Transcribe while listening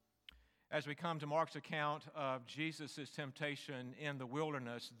As we come to Mark's account of Jesus' temptation in the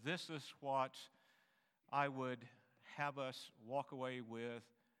wilderness, this is what I would have us walk away with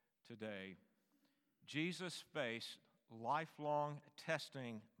today. Jesus faced lifelong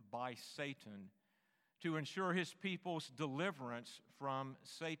testing by Satan to ensure his people's deliverance from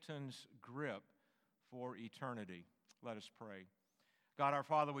Satan's grip for eternity. Let us pray. God our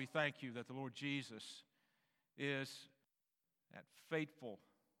Father, we thank you that the Lord Jesus is that faithful,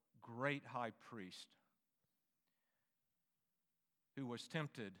 great high priest who was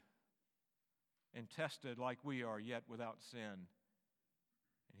tempted and tested like we are, yet without sin.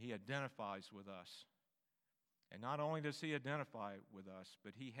 And he identifies with us. And not only does he identify with us,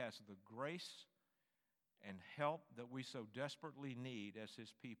 but he has the grace and help that we so desperately need as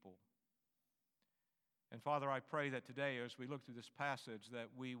his people. And Father, I pray that today, as we look through this passage, that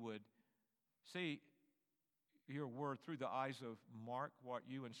we would see your word through the eyes of Mark, what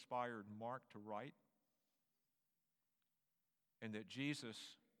you inspired Mark to write. And that Jesus,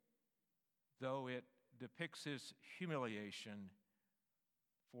 though it depicts his humiliation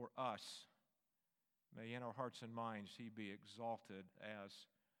for us, may in our hearts and minds he be exalted as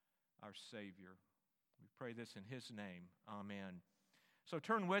our Savior. We pray this in his name. Amen. So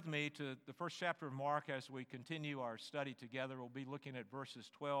turn with me to the first chapter of Mark as we continue our study together. We'll be looking at verses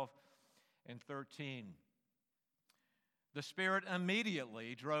 12 and 13. The Spirit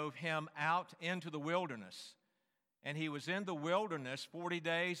immediately drove him out into the wilderness, and he was in the wilderness 40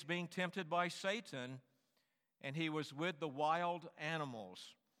 days being tempted by Satan, and he was with the wild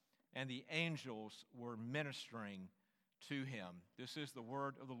animals, and the angels were ministering to him. This is the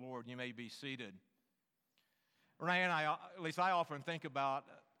word of the Lord. You may be seated. Renee and I, at least I often think about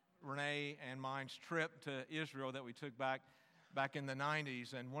Renee and mine's trip to Israel that we took back in the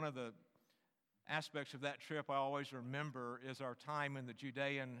 90s, and one of the aspects of that trip I always remember is our time in the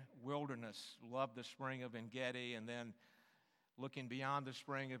Judean wilderness. Loved the spring of En-Gedi, and then looking beyond the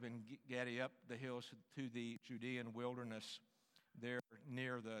spring of En-Gedi up the hills to the Judean wilderness there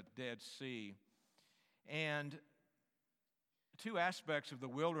near the Dead Sea. And two aspects of the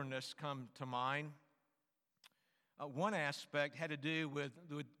wilderness come to mind. One aspect had to do with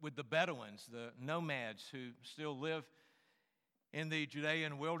the Bedouins, the nomads who still live in the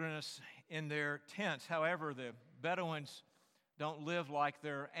Judean wilderness in their tents. However, the Bedouins don't live like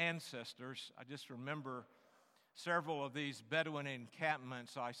their ancestors. I just remember several of these Bedouin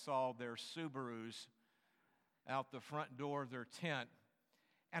encampments. I saw their Subarus out the front door of their tent.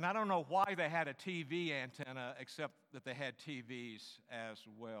 And I don't know why they had a TV antenna, except that they had TVs as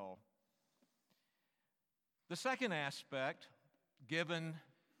well. The second aspect, given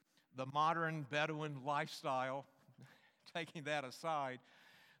the modern Bedouin lifestyle, taking that aside,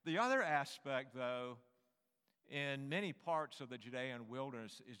 the other aspect, though, in many parts of the Judean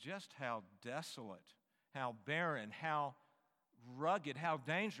wilderness is just how desolate, how barren, how rugged, how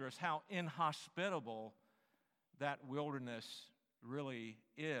dangerous, how inhospitable that wilderness really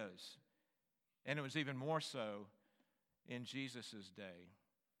is. And it was even more so in Jesus' day.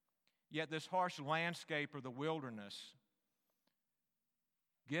 Yet this harsh landscape of the wilderness,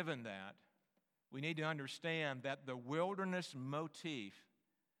 given that, we need to understand that the wilderness motif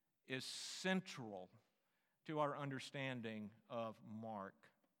is central to our understanding of Mark.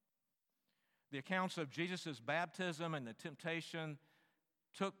 The accounts of Jesus' baptism and the temptation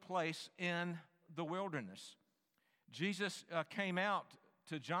took place in the wilderness. Jesus came out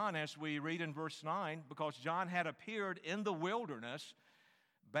to John, as we read in verse 9, because John had appeared in the wilderness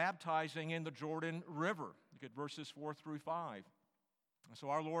baptizing in the Jordan River. Look at verses 4 through 5. And so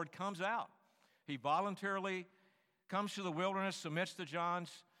our Lord comes out. He voluntarily comes to the wilderness, submits to John's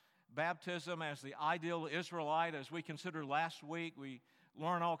baptism as the ideal Israelite. As we considered last week, we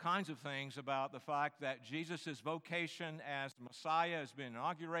learn all kinds of things about the fact that Jesus' vocation as Messiah has been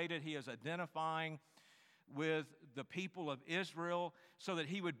inaugurated. He is identifying with the people of Israel so that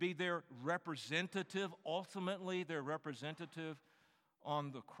he would be their representative, ultimately their representative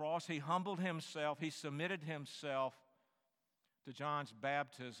on the cross. He humbled himself. He submitted himself to John's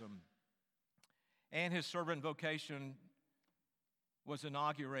baptism. And his servant vocation was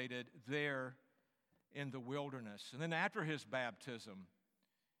inaugurated there in the wilderness. And then after his baptism,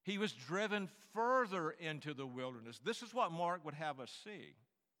 he was driven further into the wilderness. This is what Mark would have us see.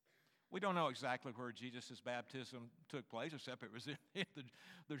 We don't know exactly where Jesus' baptism took place, except it was in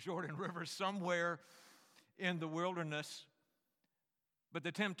the Jordan River somewhere in the wilderness. But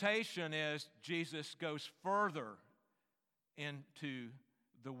the temptation is Jesus goes further into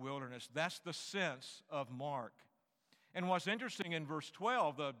the wilderness. That's the sense of Mark. And what's interesting in verse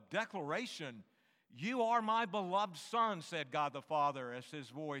 12, the declaration, "You are my beloved Son," said God the Father as his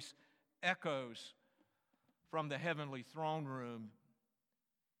voice echoes from the heavenly throne room,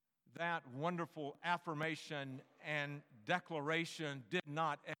 that wonderful affirmation and declaration did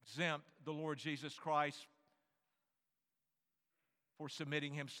not exempt the Lord Jesus Christ for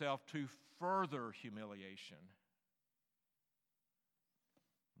submitting himself to further humiliation.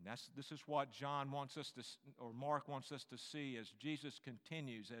 And this is what John wants us to, or Mark wants us to see as Jesus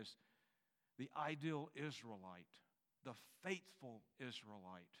continues as the ideal Israelite, the faithful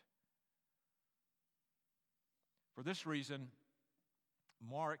Israelite. For this reason,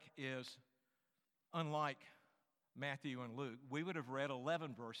 Mark is unlike Matthew and Luke. We would have read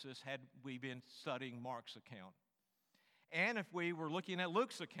 11 verses had we been studying Mark's account. And if we were looking at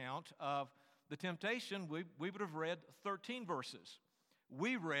Luke's account of the temptation, we would have read 13 verses.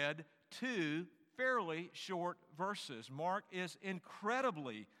 We read 2 fairly short verses. Mark is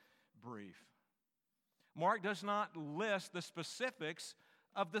incredibly brief. Mark does not list the specifics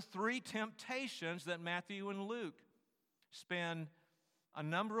of the 3 temptations that Matthew and Luke spend a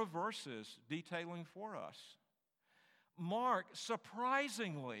number of verses detailing for us. Mark,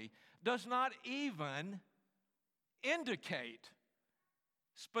 surprisingly, does not even indicate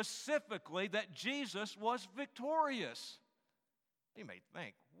specifically that Jesus was victorious. You may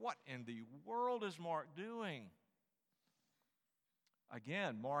think, what in the world is Mark doing?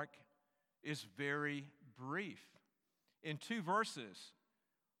 Again, Mark is very brief. In 2 verses,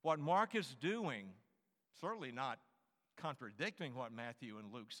 what Mark is doing, certainly not contradicting what Matthew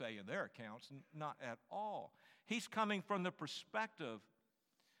and Luke say in their accounts, not at all. He's coming from the perspective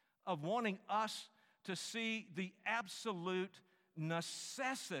of wanting us to see the absolute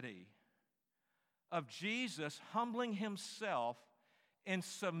necessity of Jesus humbling himself and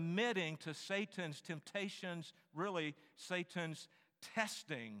submitting to Satan's temptations, really Satan's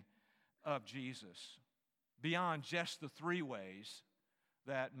testing of Jesus, beyond just the 3 ways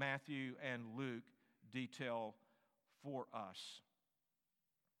that Matthew and Luke detail for us.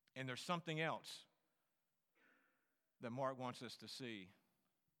 And there's something else that Mark wants us to see,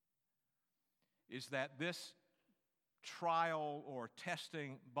 is that this trial or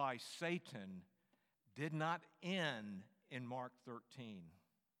testing by Satan did not end in Mark 13.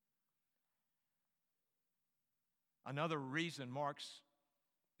 Another reason Mark's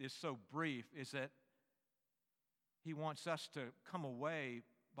is so brief is that he wants us to come away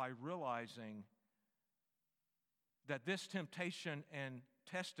by realizing that this temptation and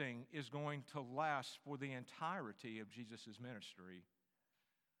testing is going to last for the entirety of Jesus' ministry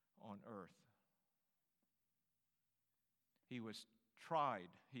on earth. He was tried,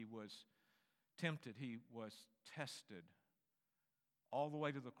 he was tempted, he was tested, all the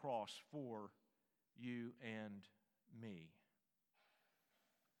way to the cross for you and me.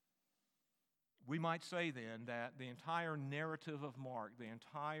 We might say then that the entire narrative of Mark, the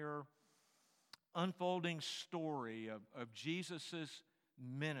entire unfolding story of Jesus'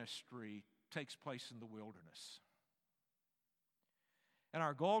 ministry takes place in the wilderness. And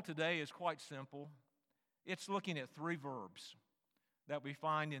our goal today is quite simple. It's looking at 3 verbs that we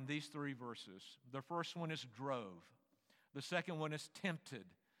find in these 3 verses. The first one is drove. The second one is tempted.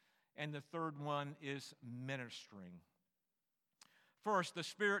 And the third one is ministering. First, the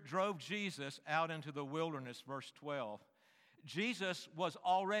Spirit drove Jesus out into the wilderness, verse 12. Jesus was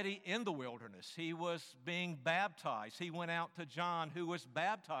already in the wilderness. He was being baptized. He went out to John, who was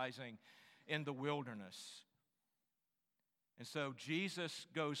baptizing in the wilderness. And so Jesus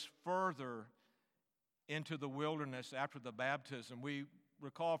goes further into the wilderness after the baptism. We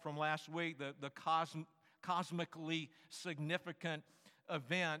recall from last week the cosmically significant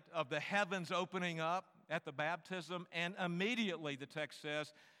event of the heavens opening up at the baptism, and immediately, the text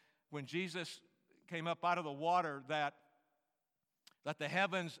says, when Jesus came up out of the water, that the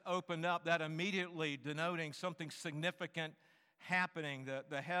heavens opened up, that immediately denoting something significant happening.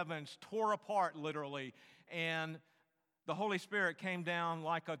 The heavens tore apart, literally, and the Holy Spirit came down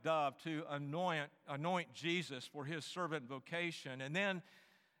like a dove to anoint Jesus for his servant vocation. And then,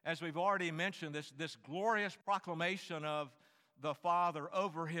 as we've already mentioned, this glorious proclamation of the Father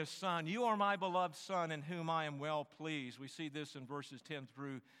over his Son. You are my beloved Son in whom I am well pleased. We see this in verses 10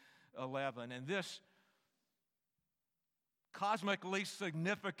 through 11. And this cosmically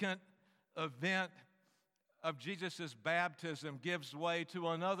significant event of Jesus' baptism gives way to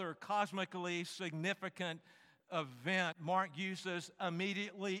another cosmically significant event Mark uses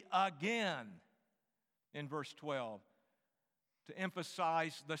immediately again in verse 12 to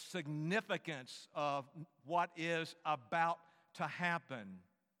emphasize the significance of what is about to happen.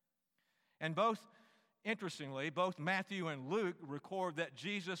 And interestingly, both Matthew and Luke record that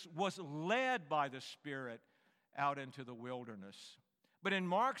Jesus was led by the Spirit out into the wilderness. But in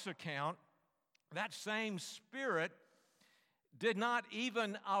Mark's account, that same Spirit did not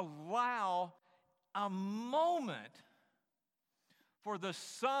even allow a moment for the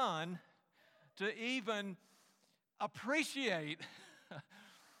Son to even appreciate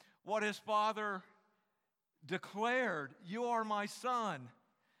what his Father declared. You are my Son,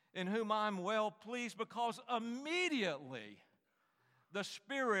 in whom I'm well pleased, because immediately the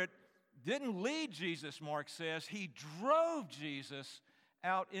Spirit didn't lead Jesus, Mark says. He drove Jesus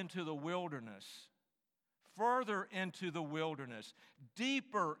out into the wilderness, further into the wilderness,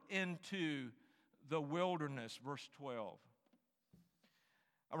 deeper into the wilderness. Verse 12.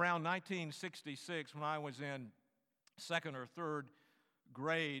 Around 1966, when I was in second or third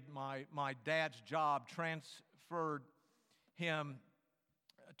grade, my dad's job transferred him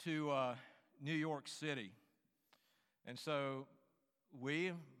to New York City. And so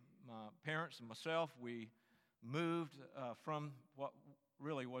we, my parents and myself, we moved from what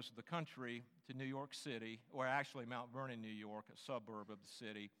really was the country to New York City, or actually Mount Vernon, New York, a suburb of the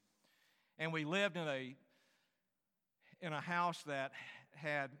city. And we lived in a house that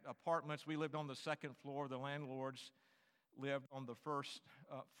had apartments. We lived on the second floor. The landlords lived on the first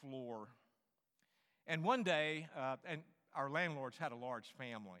floor. And one day, and our landlords had a large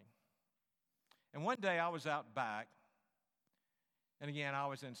family. And one day I was out back, and again, I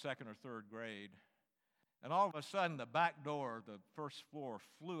was in second or third grade, and all of a sudden the back door of the first floor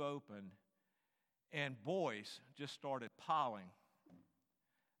flew open, and boys just started piling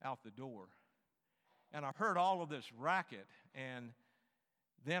out the door. And I heard all of this racket, and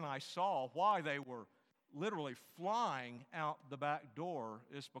then I saw why they were literally flying out the back door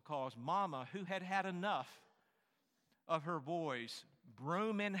is because Mama, who had had enough of her boys,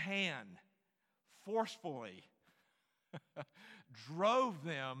 broom in hand, forcefully drove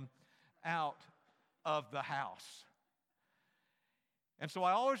them out of the house. And so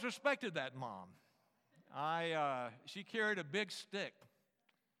I always respected that mom. She carried a big stick.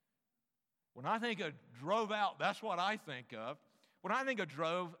 When I think of drove out, that's what I think of. When I think of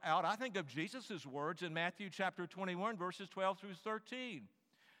drove out, I think of Jesus' words in Matthew chapter 21, verses 12 through 13.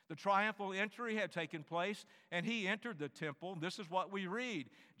 The triumphal entry had taken place, and he entered the temple. This is what we read.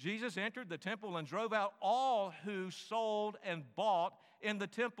 Jesus entered the temple and drove out all who sold and bought in the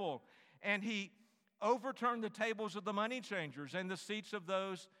temple. And he overturned the tables of the money changers and the seats of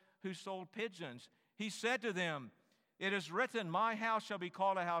those who sold pigeons. He said to them, "It is written, my house shall be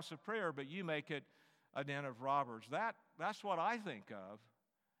called a house of prayer, but you make it a den of robbers." That's what I think of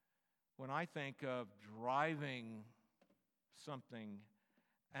when I think of driving something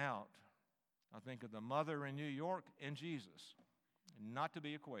out. I think of the mother in New York and Jesus, not to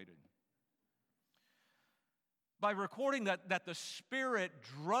be equated. By recording that the Spirit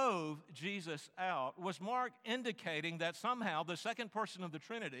drove Jesus out, was Mark indicating that somehow the second person of the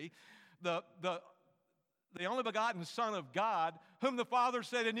Trinity, the only begotten Son of God, whom the Father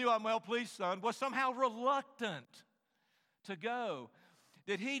said, "In you I'm well pleased, Son," was somehow reluctant to go?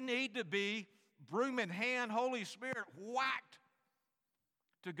 Did he need to be, broom in hand, Holy Spirit, whacked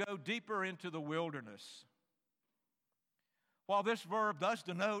to go deeper into the wilderness? While this verb does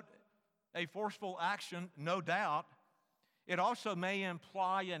denote a forceful action, no doubt, it also may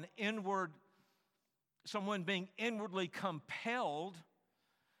imply someone being inwardly compelled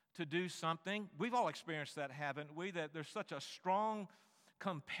to do something. We've all experienced that, haven't we? That there's such a strong,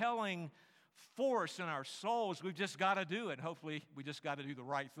 compelling force in our souls. We've just got to do it. Hopefully, we just got to do the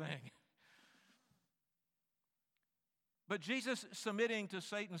right thing. But Jesus submitting to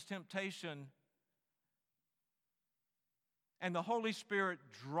Satan's temptation and the Holy Spirit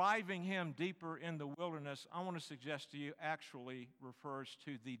driving him deeper in the wilderness, I want to suggest to you, actually refers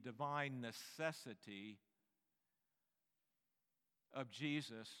to the divine necessity of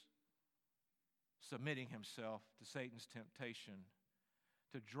Jesus submitting himself to Satan's temptation.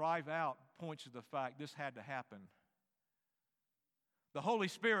 To drive out points to the fact this had to happen. The Holy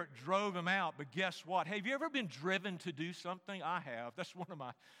Spirit drove him out, but guess what? Have you ever been driven to do something? I have. That's one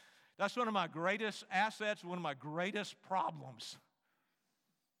of my greatest assets, one of my greatest problems.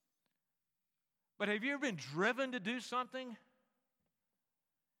 But have you ever been driven to do something?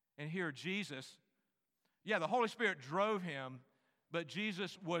 And here Jesus, the Holy Spirit drove him, but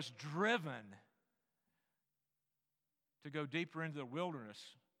Jesus was driven to go deeper into the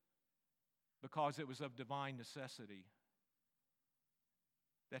wilderness because it was of divine necessity.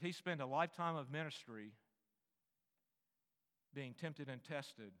 That he spent a lifetime of ministry being tempted and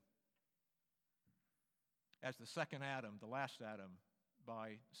tested as the second Adam, the last Adam,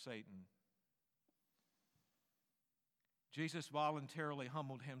 by Satan. Jesus voluntarily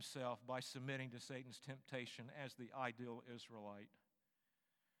humbled himself by submitting to Satan's temptation as the ideal Israelite.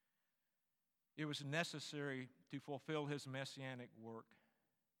 It was necessary to fulfill his messianic work.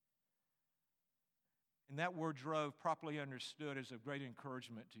 And that word drove, properly understood, is of great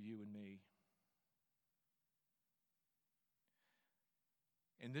encouragement to you and me.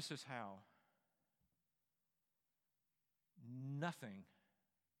 And this is how. Nothing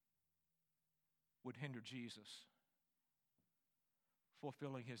would hinder Jesus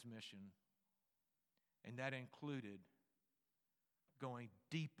fulfilling his mission. And that included going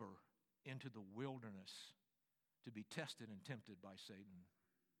deeper into the wilderness to be tested and tempted by Satan.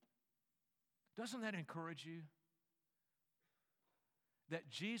 Doesn't that encourage you?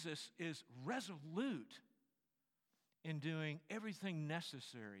 That Jesus is resolute in doing everything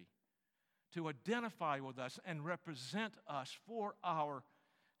necessary to identify with us and represent us for our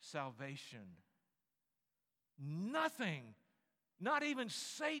salvation. Nothing, not even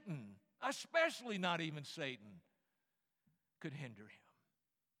Satan, especially not even Satan, could hinder him,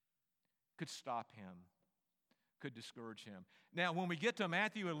 could stop him, could discourage him. Now, when we get to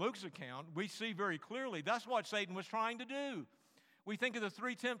Matthew and Luke's account, we see very clearly that's what Satan was trying to do. We think of the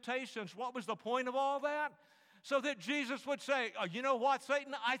three temptations. What was the point of all that? So that Jesus would say, oh, you know what,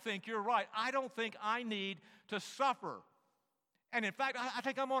 Satan? I think you're right. I don't think I need to suffer. And in fact, I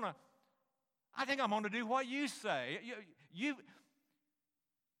think I'm gonna do what you say.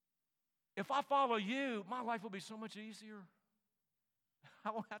 If I follow you, my life will be so much easier. I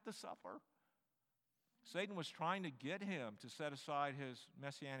won't have to suffer. Satan was trying to get him to set aside his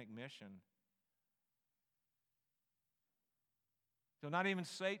messianic mission. So not even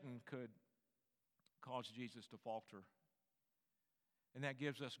Satan could cause Jesus to falter. And that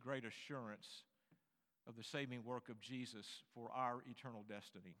gives us great assurance of the saving work of Jesus for our eternal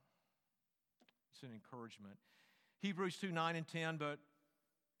destiny. It's an encouragement. Hebrews 2:9 and 10, but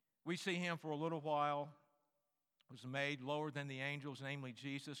we see him for a little while, was made lower than the angels, namely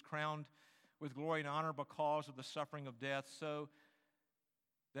Jesus, crowned with glory and honor because of the suffering of death, so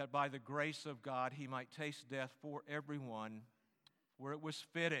that by the grace of God he might taste death for everyone, where it was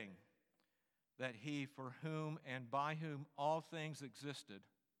fitting that he, for whom and by whom all things existed,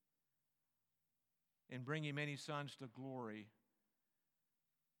 in bringing many sons to glory,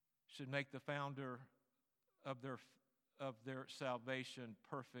 should make the founder of their salvation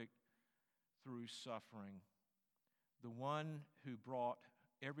perfect through suffering. The one who brought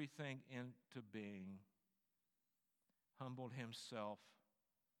everything into being humbled himself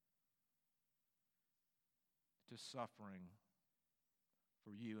to suffering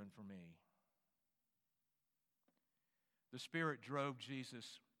for you and for me. The Spirit drove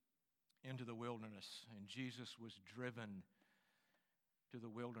Jesus into the wilderness, and Jesus was driven to the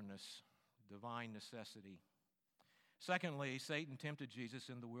wilderness, divine necessity. Secondly, Satan tempted Jesus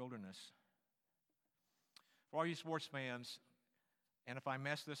in the wilderness. For all you sports fans, and if I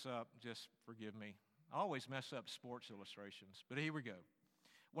mess this up, just forgive me. I always mess up sports illustrations, but here we go.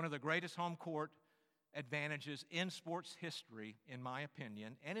 One of the greatest home court advantages in sports history, in my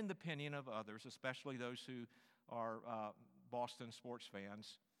opinion, and in the opinion of others, especially those who are Boston sports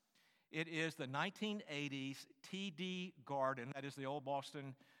fans, it is the 1980s TD Garden, that is the old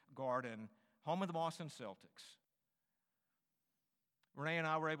Boston Garden, home of the Boston Celtics. Renee and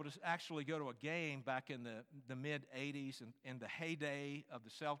I were able to actually go to a game back in the mid-'80s in the heyday of the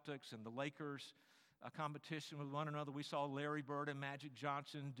Celtics and the Lakers, a competition with one another. We saw Larry Bird and Magic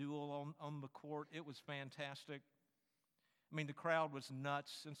Johnson duel on the court. It was fantastic. I mean, the crowd was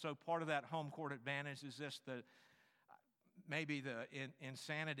nuts, and so part of that home court advantage is just maybe the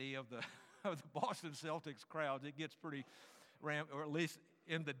insanity of the Boston Celtics crowd. It gets pretty or at least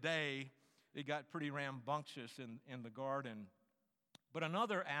in the day, it got pretty rambunctious in the Garden. But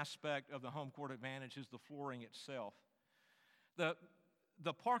another aspect of the home court advantage is the flooring itself.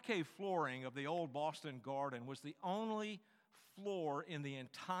 The parquet flooring of the old Boston Garden was the only floor in the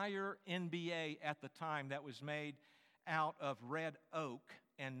entire NBA at the time that was made out of red oak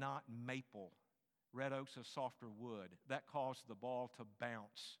and not maple. Red oak's a softer wood. That caused the ball to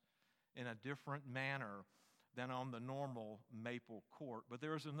bounce in a different manner than on the normal maple court. But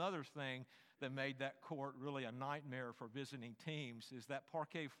there was another thing that made that court really a nightmare for visiting teams, is that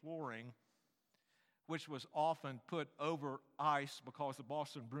parquet flooring, which was often put over ice because the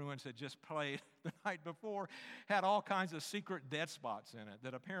Boston Bruins had just played the night before, had all kinds of secret dead spots in it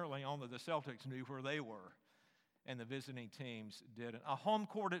that apparently only the Celtics knew where they were, and the visiting teams didn't. A home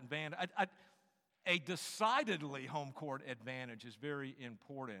court advantage, a decidedly home court advantage is very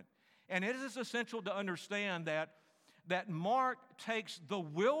important. And it is essential to understand that Mark takes the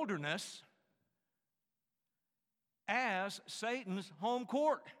wilderness as Satan's home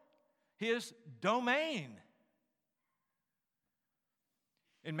court, his domain.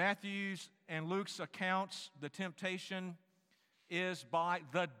 In Matthew's and Luke's accounts, the temptation is by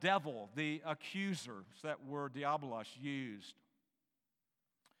the devil, the accuser. It's that word diabolos used.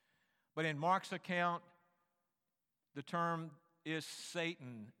 But in Mark's account, the term is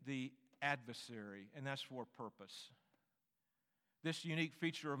Satan, the adversary, and that's for a purpose. This unique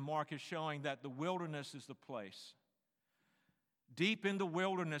feature of Mark is showing that the wilderness is the place. Deep in the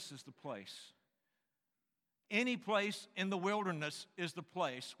wilderness is the place. Any place in the wilderness is the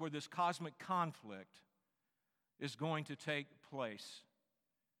place where this cosmic conflict is going to take place.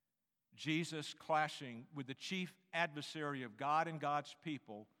 Jesus clashing with the chief adversary of God and God's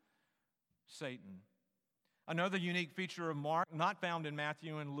people, Satan. Another unique feature of Mark, not found in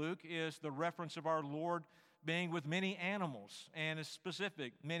Matthew and Luke, is the reference of our Lord being with many animals, and is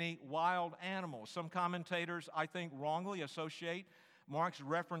specific, many wild animals. Some commentators, I think, wrongly associate Mark's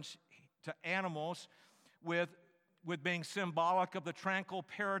reference to animals with being symbolic of the tranquil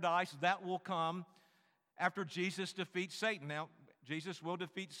paradise that will come after Jesus defeats Satan. Now, Jesus will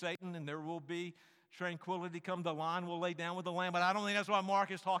defeat Satan, and there will be tranquility come. The lion will lay down with the lamb, but I don't think that's what Mark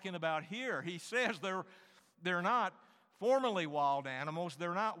is talking about here. He says they're not formerly wild animals.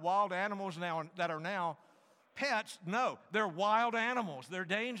 They're not wild animals now that are now pets. No, they're wild animals. They're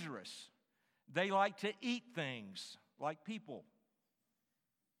dangerous. They like to eat things like people.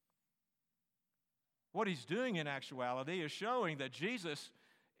 What he's doing in actuality is showing that Jesus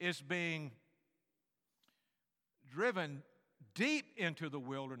is being driven deep into the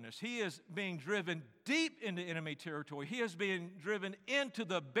wilderness. He is being driven deep into enemy territory. He is being driven into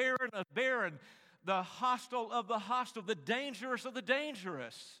the barren of barren, the hostile of the hostile, the dangerous of the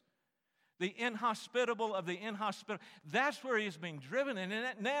dangerous, the inhospitable of the inhospitable. That's where he is being driven. And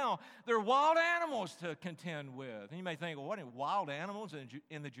now there are wild animals to contend with. And you may think, well, what are wild animals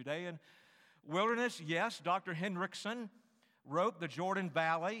in the Judean wilderness? Yes, Dr. Hendrickson wrote the Jordan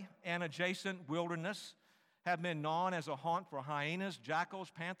Valley and adjacent wilderness have been known as a haunt for hyenas, jackals,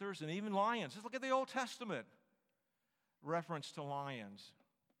 panthers, and even lions. Just look at the Old Testament reference to lions.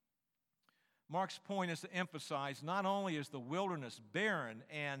 Mark's point is to emphasize not only is the wilderness barren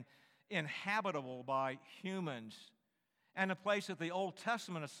and inhabitable by humans, and a place that the Old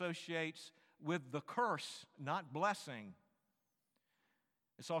Testament associates with the curse, not blessing,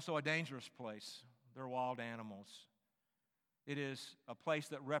 it's also a dangerous place. They're wild animals. It is a place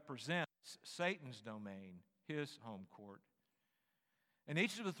that represents Satan's domain, his home court. And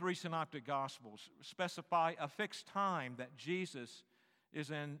each of the three synoptic gospels specify a fixed time that Jesus is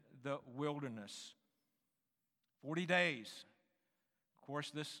in the wilderness. 40 days. Of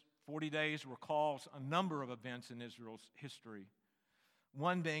course, this 40 days recalls a number of events in Israel's history.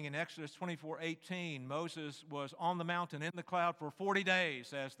 One being in Exodus 24:18, Moses was on the mountain in the cloud for 40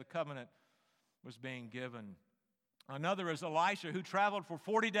 days as the covenant was being given. Another is Elisha, who traveled for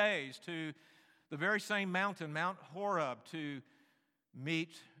 40 days to the very same mountain, Mount Horeb, to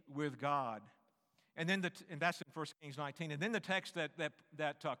meet with God. And then and that's in 1 Kings 19. And then the text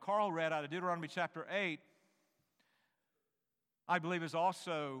that Carl read out of Deuteronomy chapter 8, I believe is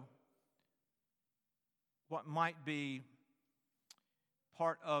also what might be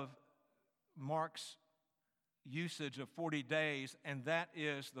part of Mark's usage of 40 days, and that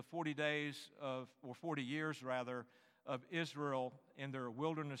is the 40 days of, or 40 years rather, of Israel in their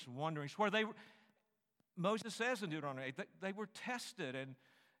wilderness wanderings, where Moses says in Deuteronomy 8 that they were tested,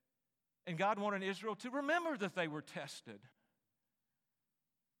 and God wanted Israel to remember that they were tested.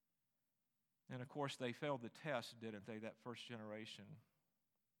 And of course, they failed the test, didn't they, that first generation?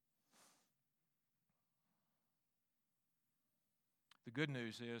 The good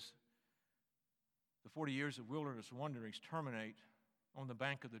news is the 40 years of wilderness wanderings terminate on the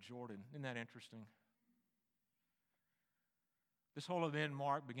bank of the Jordan. Isn't that interesting? This whole event,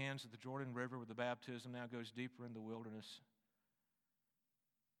 Mark, begins at the Jordan River with the baptism, now goes deeper in the wilderness.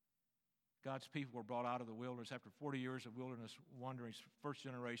 God's people were brought out of the wilderness after 40 years of wilderness wanderings, first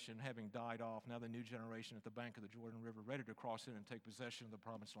generation having died off, now the new generation at the bank of the Jordan River, ready to cross in and take possession of the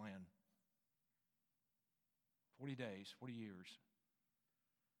promised land. 40 days, 40 years.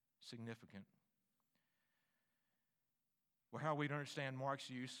 Significant. Well, how are we to understand Mark's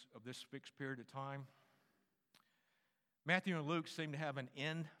use of this fixed period of time? Matthew and Luke seem to have an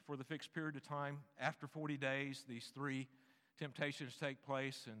end for the fixed period of time. After 40 days, these three temptations take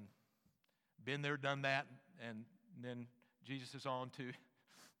place, and been there, done that, and then Jesus is on to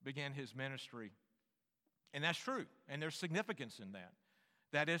begin his ministry. And that's true, and there's significance in that.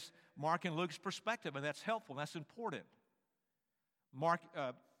 That is Mark and Luke's perspective, and that's helpful, and that's important. Mark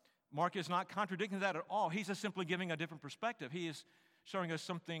is not contradicting that at all. He's just simply giving a different perspective. He is showing us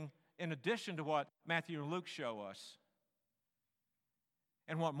something in addition to what Matthew and Luke show us.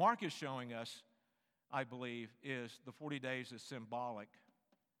 And what Mark is showing us, I believe, is the 40 days is symbolic,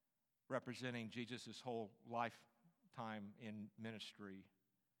 representing Jesus' whole lifetime in ministry.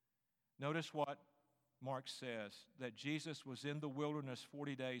 Notice what Mark says, that Jesus was in the wilderness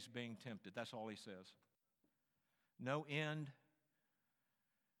 40 days being tempted. That's all he says. No end,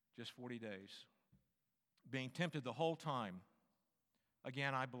 just 40 days. Being tempted the whole time.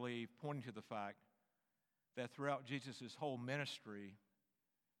 Again, I believe, pointing to the fact that throughout Jesus' whole ministry,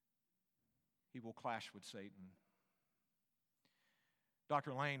 he will clash with Satan.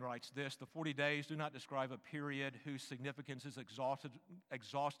 Dr. Lane writes this: the 40 days do not describe a period whose significance is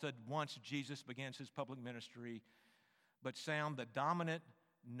exhausted once Jesus begins his public ministry, but sound the dominant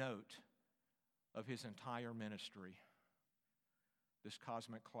note of his entire ministry, this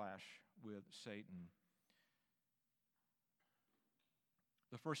cosmic clash with Satan.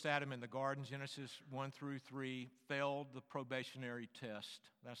 The first Adam in the garden, Genesis 1 through 3, failed the probationary test.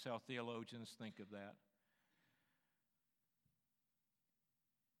 That's how theologians think of that.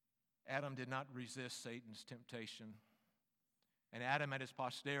 Adam did not resist Satan's temptation, and Adam and his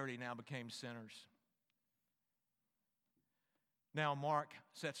posterity now became sinners. Now Mark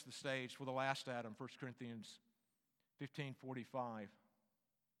sets the stage for the last Adam, 1 Corinthians 15:45.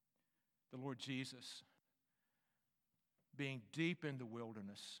 The Lord Jesus, being deep in the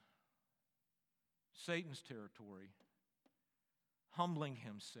wilderness, Satan's territory, humbling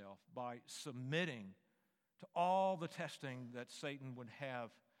himself by submitting to all the testing that Satan would have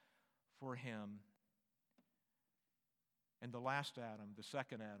for him. And the last Adam, the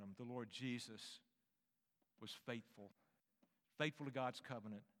second Adam, the Lord Jesus, was faithful. Faithful to God's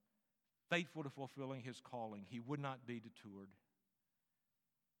covenant. Faithful to fulfilling his calling. He would not be detoured.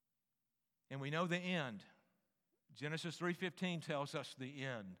 And we know the end. Genesis 3:15 tells us the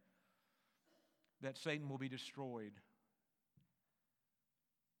end. That Satan will be destroyed.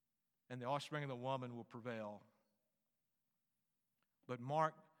 And the offspring of the woman will prevail. But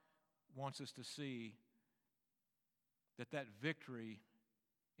Mark wants us to see that victory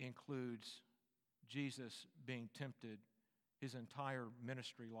includes Jesus being tempted his entire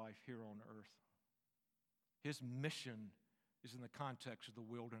ministry life here on earth. His mission is in the context of the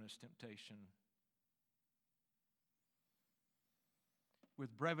wilderness temptation.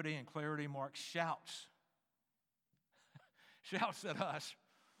 With brevity and clarity, Mark shouts at us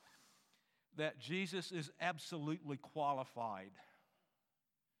that Jesus is absolutely qualified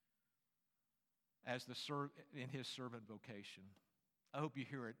as in his servant vocation. I hope you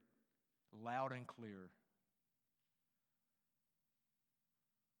hear it loud and clear.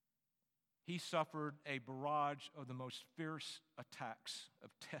 He suffered a barrage of the most fierce attacks of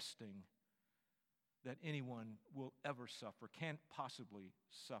testing that anyone will ever suffer, can't possibly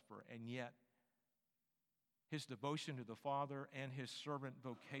suffer, and yet his devotion to the Father and his servant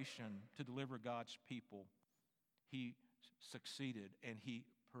vocation to deliver God's people, he succeeded and he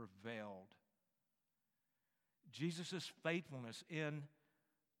prevailed. Jesus' faithfulness in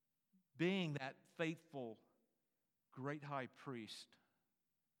being that faithful great high priest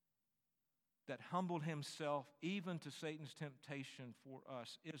that humbled himself even to Satan's temptation for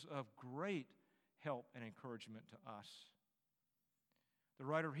us is of great help and encouragement to us. The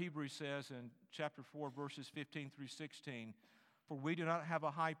writer of Hebrews says in chapter 4, verses 15 through 16, "For we do not have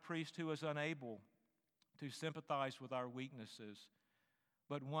a high priest who is unable to sympathize with our weaknesses,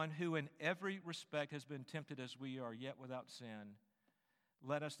 but one who in every respect has been tempted as we are, yet without sin.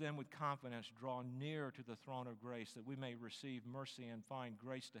 Let us then with confidence draw near to the throne of grace, that we may receive mercy and find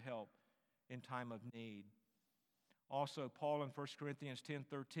grace to help in time of need." Also, Paul in 1 Corinthians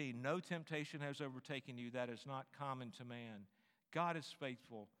 10:13, "No temptation has overtaken you that is not common to man. God is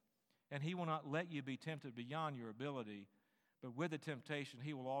faithful, and he will not let you be tempted beyond your ability, but with the temptation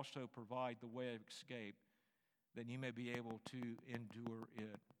he will also provide the way of escape, that you may be able to endure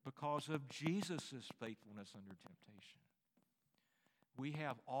it." Because of Jesus' faithfulness under temptation, we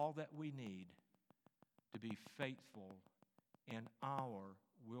have all that we need to be faithful in our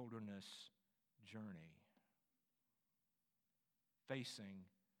wilderness journey, facing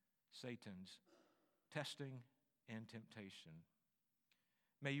Satan's testing and temptation.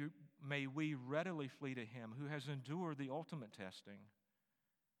 May we readily flee to him who has endured the ultimate testing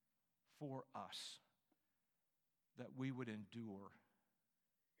for us, that we would endure.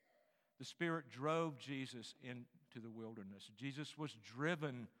 The Spirit drove Jesus into the wilderness. Jesus was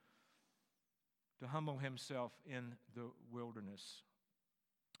driven to humble himself in the wilderness,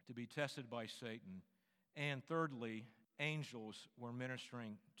 to be tested by Satan. And thirdly, angels were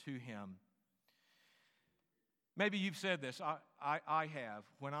ministering to him. Maybe you've said this. I have.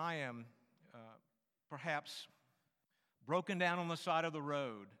 When I am perhaps broken down on the side of the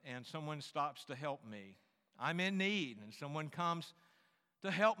road and someone stops to help me. I'm in need and someone comes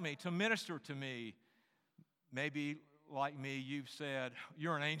to help me, to minister to me. Maybe like me, you've said,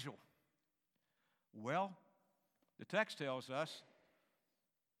 "You're an angel." Well, the text tells us,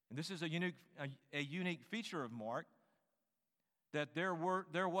 and this is a unique feature of Mark, that there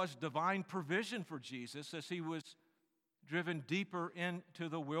was divine provision for Jesus as he was driven deeper into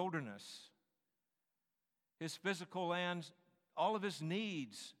the wilderness. His physical and all of his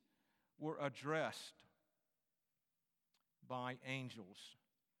needs were addressed by angels.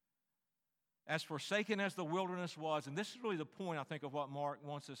 As forsaken as the wilderness was, and this is really the point, I think, of what Mark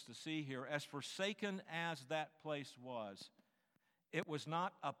wants us to see here, as forsaken as that place was, it was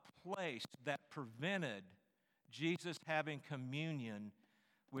not a place that prevented Jesus having communion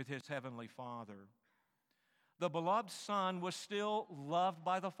with his heavenly Father. The beloved Son was still loved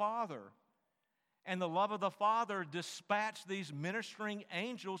by the Father, and the love of the Father dispatched these ministering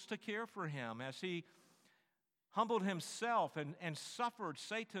angels to care for him as he humbled himself and suffered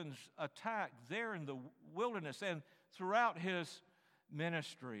Satan's attack there in the wilderness and throughout his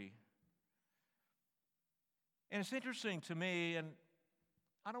ministry. And it's interesting to me, and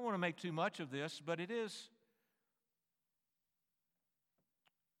I don't want to make too much of this, but it is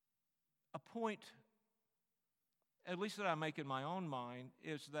a point, at least that I make in my own mind,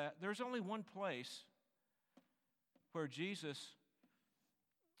 is that there's only one place where Jesus,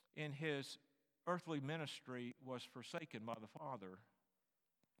 in his earthly ministry, was forsaken by the Father.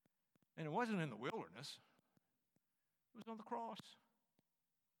 And it wasn't in the wilderness. It was on the cross.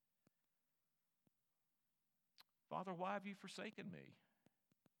 "Father, why have you forsaken me?"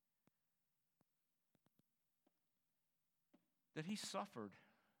 That he suffered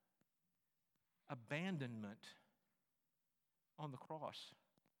abandonment on the cross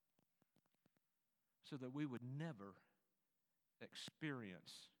so that we would never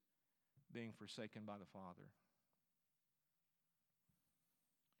experience being forsaken by the Father.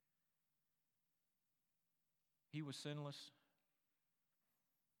 He was sinless.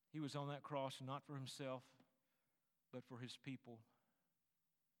 He was on that cross not for himself, but for his people.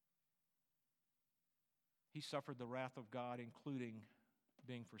 He suffered the wrath of God, including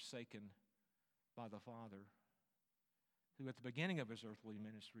being forsaken by the Father, who at the beginning of his earthly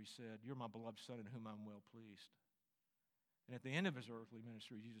ministry said, "You're my beloved Son in whom I'm well pleased." And at the end of his earthly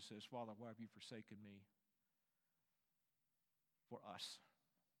ministry, Jesus says, "Father, why have you forsaken me?" For us.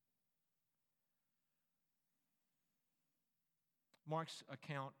 Mark's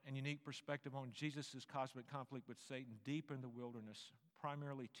account and unique perspective on Jesus' cosmic conflict with Satan deep in the wilderness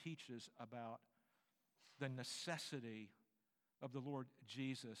primarily teaches about the necessity of the Lord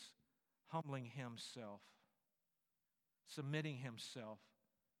Jesus humbling himself, submitting himself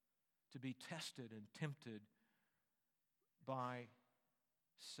to be tested and tempted by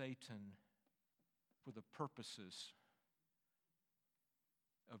Satan for the purposes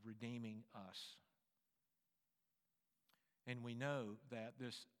of redeeming us. And we know that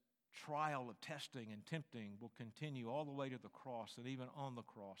this trial of testing and tempting will continue all the way to the cross and even on the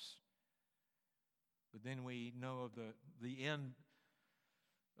cross. But then we know of the end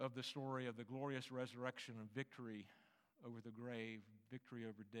of the story of the glorious resurrection and victory over the grave, victory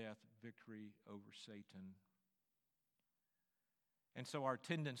over death, victory over Satan. And so our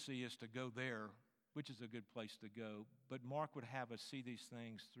tendency is to go there, which is a good place to go, but Mark would have us see these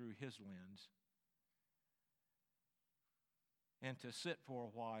things through his lens and to sit for a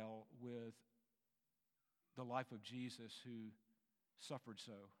while with the life of Jesus who suffered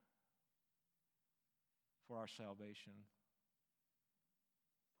so for our salvation.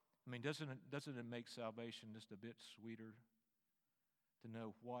 I mean, doesn't it make salvation just a bit sweeter to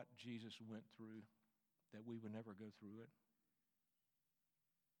know what Jesus went through, that we would never go through it?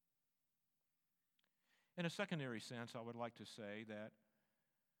 In a secondary sense, I would like to say that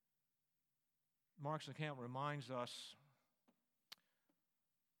Mark's account reminds us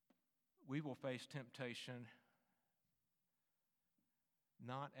we will face temptation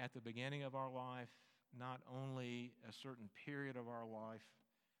not at the beginning of our life, not only a certain period of our life,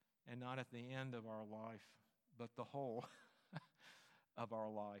 and not at the end of our life, but the whole of our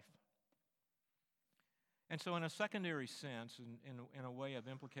life. And so in a secondary sense, in a way of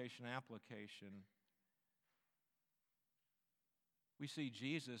implication application, we see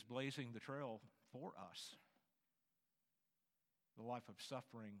Jesus blazing the trail for us, the life of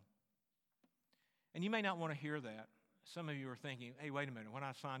suffering. And you may not want to hear that. Some of you are thinking, "Hey, wait a minute, when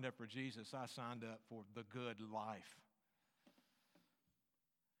I signed up for Jesus, I signed up for the good life."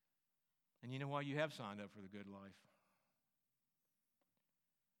 And you know why you have signed up for the good life?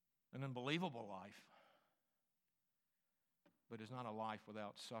 An unbelievable life. but it's not a life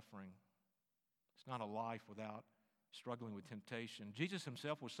without suffering. It's not a life without struggling with temptation. Jesus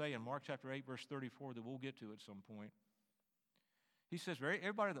himself will say in Mark chapter 8, verse 34, that we'll get to at some point. He says,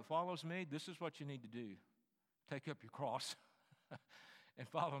 everybody that follows me, this is what you need to do. Take up your cross and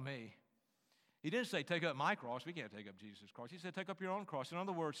follow me. He didn't say, take up my cross. We can't take up Jesus' cross. He said, take up your own cross. In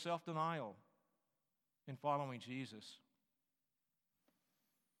other words, self-denial in following Jesus.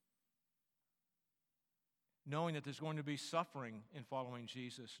 Knowing that there's going to be suffering in following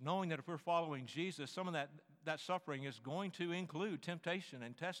Jesus. Knowing that if we're following Jesus, some of that suffering is going to include temptation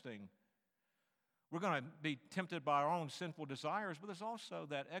and testing. We're going to be tempted by our own sinful desires, but there's also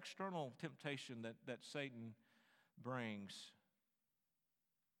that external temptation that Satan brings.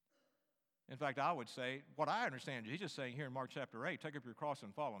 In fact, I would say, what I understand Jesus saying here in Mark chapter 8, take up your cross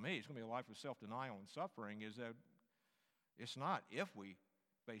and follow me. It's going to be a life of self-denial and suffering, is that it's not if we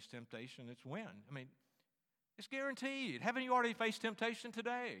face temptation, it's when. I mean, it's guaranteed. Haven't you already faced temptation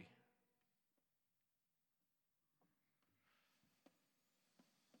today?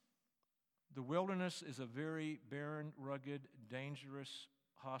 The wilderness is a very barren, rugged, dangerous,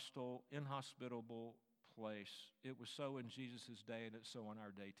 hostile, inhospitable place. It was so in Jesus' day, and it's so in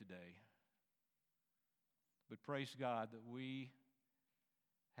our day today. But praise God that we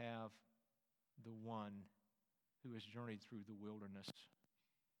have the one who has journeyed through the wilderness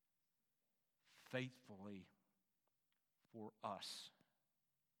faithfully for us.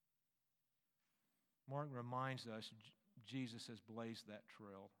 Mark reminds us Jesus has blazed that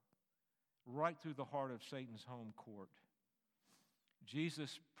trail right through the heart of Satan's home court.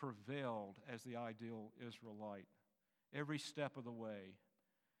 Jesus prevailed as the ideal Israelite every step of the way.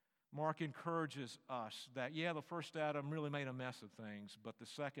 Mark encourages us that, the first Adam really made a mess of things, but the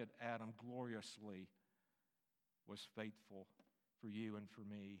second Adam gloriously was faithful for you and for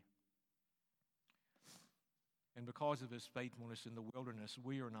me. And because of his faithfulness in the wilderness,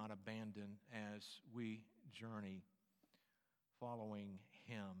 we are not abandoned as we journey following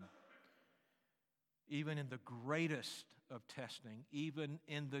him. Even in the greatest of testing, even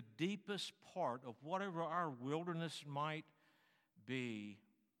in the deepest part of whatever our wilderness might be,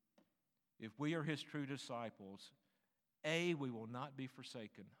 if we are his true disciples, we will not be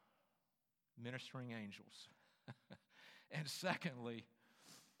forsaken, ministering angels. And secondly,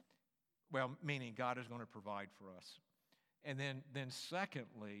 meaning God is going to provide for us. And then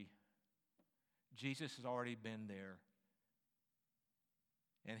secondly, Jesus has already been there.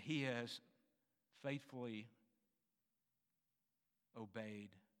 And he has faithfully obeyed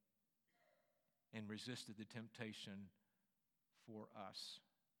and resisted the temptation for us.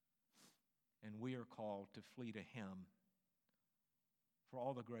 And we are called to flee to him for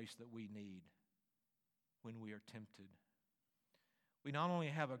all the grace that we need when we are tempted. We not only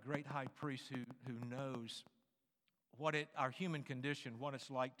have a great high priest who knows our human condition, what it's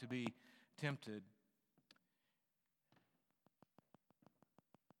like to be tempted,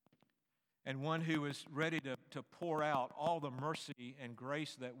 and one who is ready to pour out all the mercy and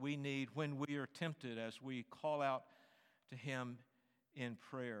grace that we need when we are tempted as we call out to him in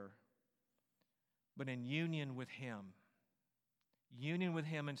prayer. But in union with him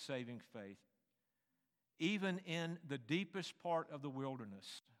in saving faith, even in the deepest part of the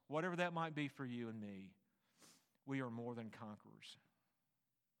wilderness, whatever that might be for you and me, we are more than conquerors.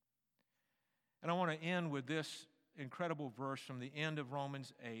 And I want to end with this incredible verse from the end of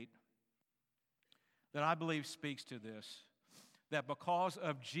Romans 8 that I believe speaks to this, that because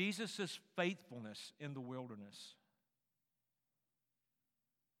of Jesus' faithfulness in the wilderness,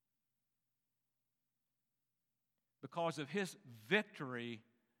 because of his victory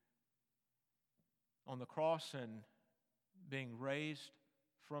on the cross and being raised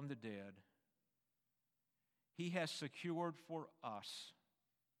from the dead, he has secured for us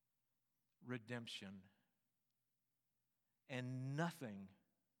redemption. And nothing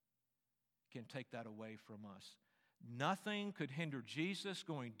can take that away from us. Nothing could hinder Jesus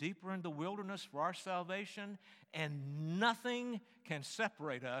going deeper in the wilderness for our salvation, and nothing can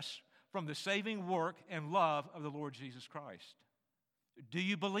separate us from the saving work and love of the Lord Jesus Christ. Do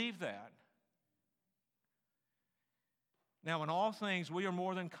you believe that? Now, in all things, we are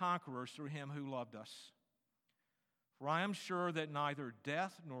more than conquerors through him who loved us. For I am sure that neither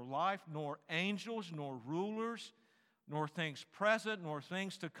death, nor life, nor angels, nor rulers, nor things present, nor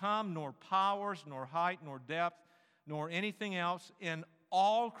things to come, nor powers, nor height, nor depth, nor anything else in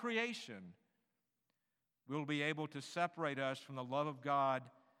all creation will be able to separate us from the love of God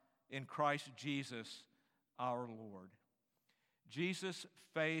in Christ Jesus our Lord. Jesus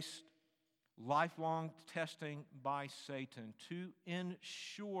faced lifelong testing by Satan to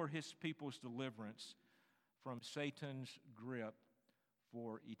ensure his people's deliverance from Satan's grip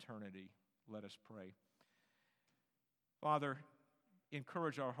for eternity. Let us pray. Father,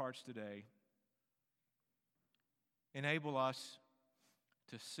 encourage our hearts today. Enable us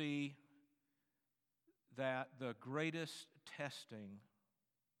to see that the greatest testing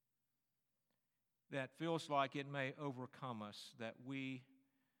that feels like it may overcome us, that we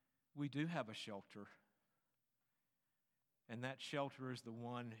do have a shelter. And that shelter is the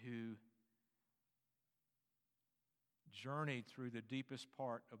one who journeyed through the deepest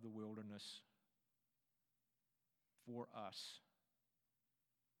part of the wilderness for us.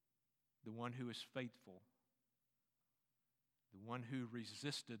 The one who is faithful. The one who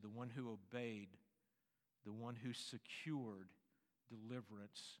resisted, the one who obeyed, the one who secured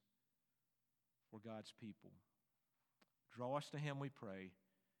deliverance for God's people. Draw us to him, we pray.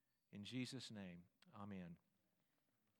 In Jesus' name, amen.